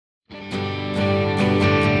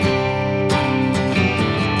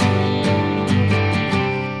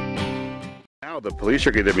Police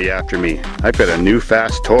are going to be after me. I've got a new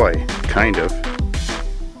fast toy, kind of.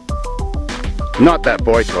 Not that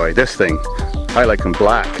boy toy, this thing. I like them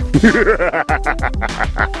black.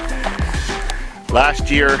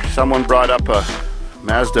 Last year, someone brought up a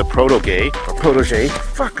Mazda protege.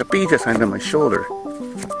 Fuck, a bee just landed on my shoulder.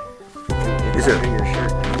 Is it? Your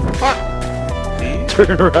shirt. Fuck.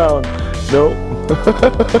 Turn around. Nope.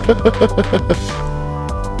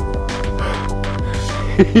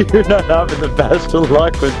 You're not having the best of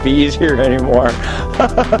luck with bees here anymore.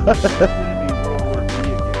 That's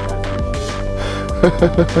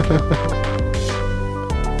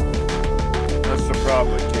the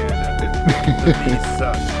problem with Canada. The bees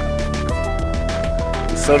suck.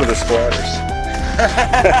 And so do the squatters.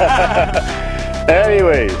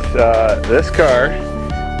 Anyways, this car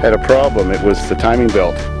had a problem. It was the timing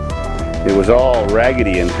belt. It was all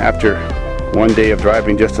raggedy, and after one day of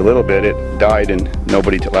driving just a little bit, it died, and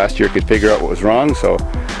nobody last year could figure out what was wrong. So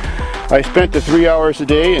I spent the 3 hours a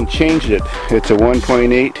day and changed it. It's a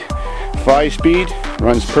 1.8 5-speed,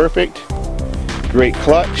 runs perfect, great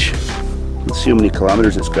clutch. Let's see how many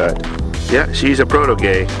kilometers it's got. Yeah, she's a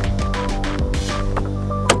protege.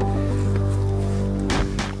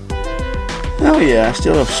 Oh yeah,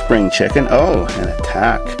 still a spring chicken. Oh, and a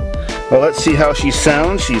tack. Well, let's see how she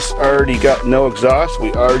sounds. She's already got no exhaust.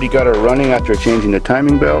 We already got her running after changing the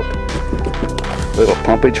timing belt. Little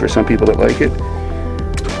pumpage for some people that like it.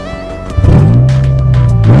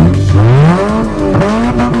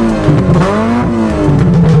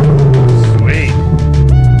 Sweet.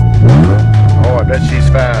 Oh, I bet she's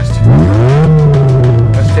fast.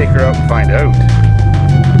 Let's take her out and find out.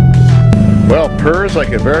 Well, purrs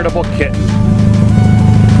like a veritable kitten.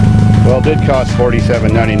 Well, it did cost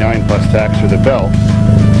 $47.99 plus tax for the belt,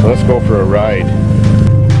 so let's go for a ride.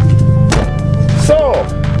 So,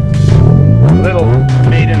 a little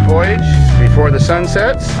maiden voyage before the sun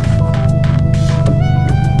sets.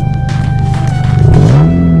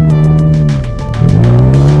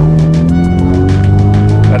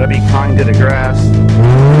 Gotta be kind to the grass.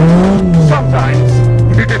 Sometimes.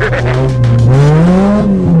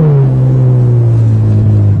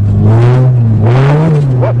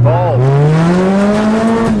 What balls?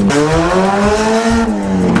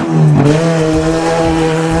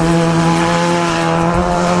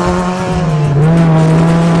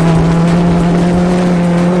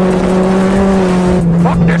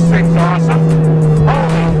 Fuck, this thing's awesome.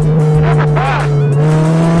 Holy, never fast.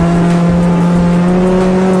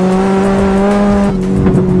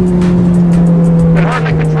 Can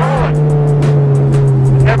hardly control it.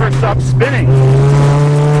 It never stops spinning.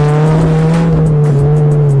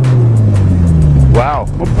 Wow,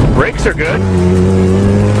 brakes are good.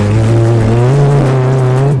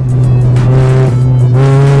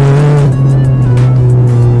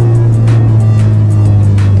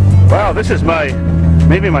 Wow, this is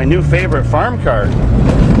maybe my new favorite farm car.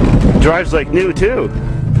 Drives like new too.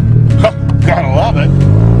 Oh, gotta love it.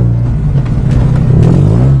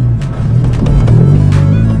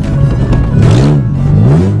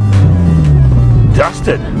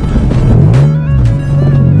 Dusted.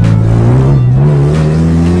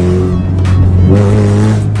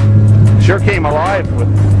 Sure came alive,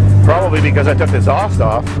 probably because I took the exhaust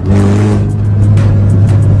off.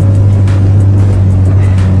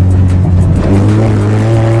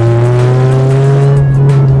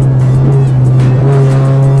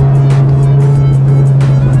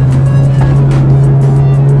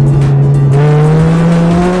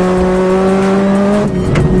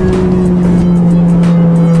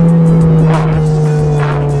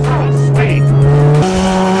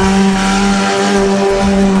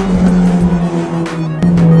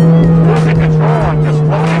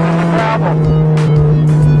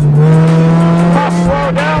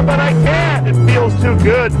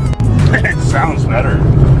 Good. It sounds better.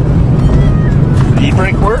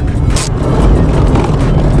 E-brake work?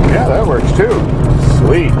 Yeah, that works too.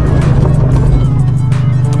 Sweet.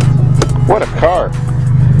 What a car.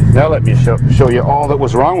 Now let me show you all that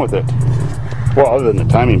was wrong with it. Well, other than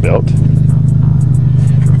the timing belt.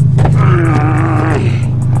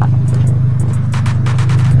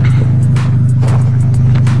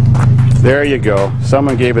 There you go.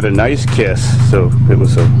 Someone gave it a nice kiss, so it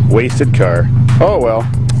was a wasted car. Oh well,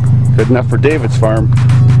 good enough for David's farm.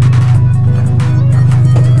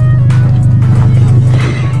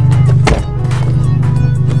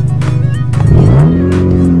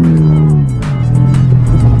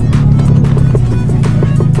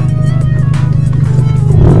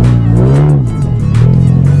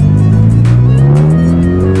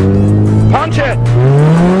 Punch it!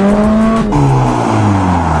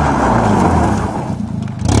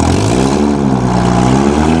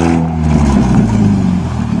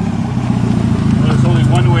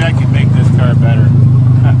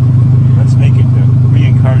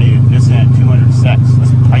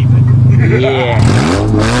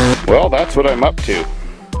 that's what I'm up to.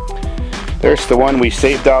 There's the one we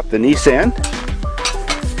saved off the Nissan.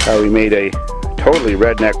 How we made a totally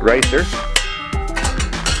redneck racer.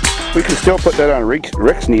 We can still put that on Rick's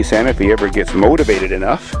Nissan if he ever gets motivated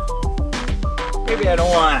enough. Maybe I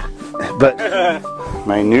don't wanna. But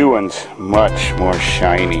my new one's much more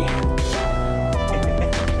shiny.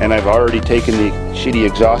 And I've already taken the shitty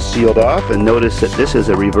exhaust shield off and noticed that this is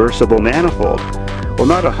a reversible manifold. Well,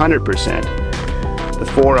 not 100%. The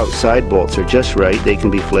 4 outside bolts are just right, they can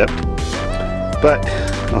be flipped. But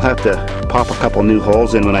I'll have to pop a couple new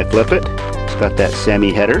holes in when I flip it. It's got that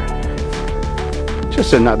semi-header.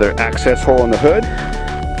 Just another access hole in the hood.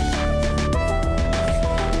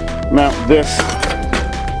 Mount this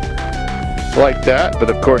like that, but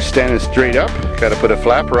of course standing straight up. Got to put a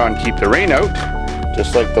flapper on, keep the rain out,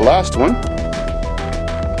 just like the last one.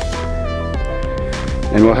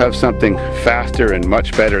 And we'll have something faster and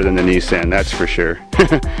much better than the Nissan, that's for sure.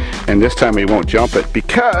 And this time we won't jump it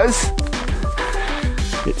because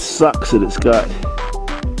it sucks that it's got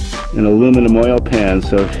an aluminum oil pan,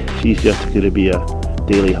 so she's just going to be a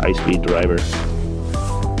daily high-speed driver.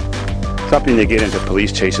 Something to get into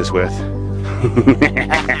police chases with.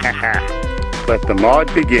 Let the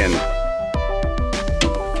mod begin.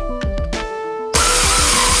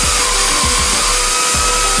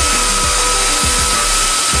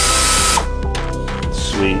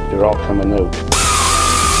 Sweet, they're all coming out.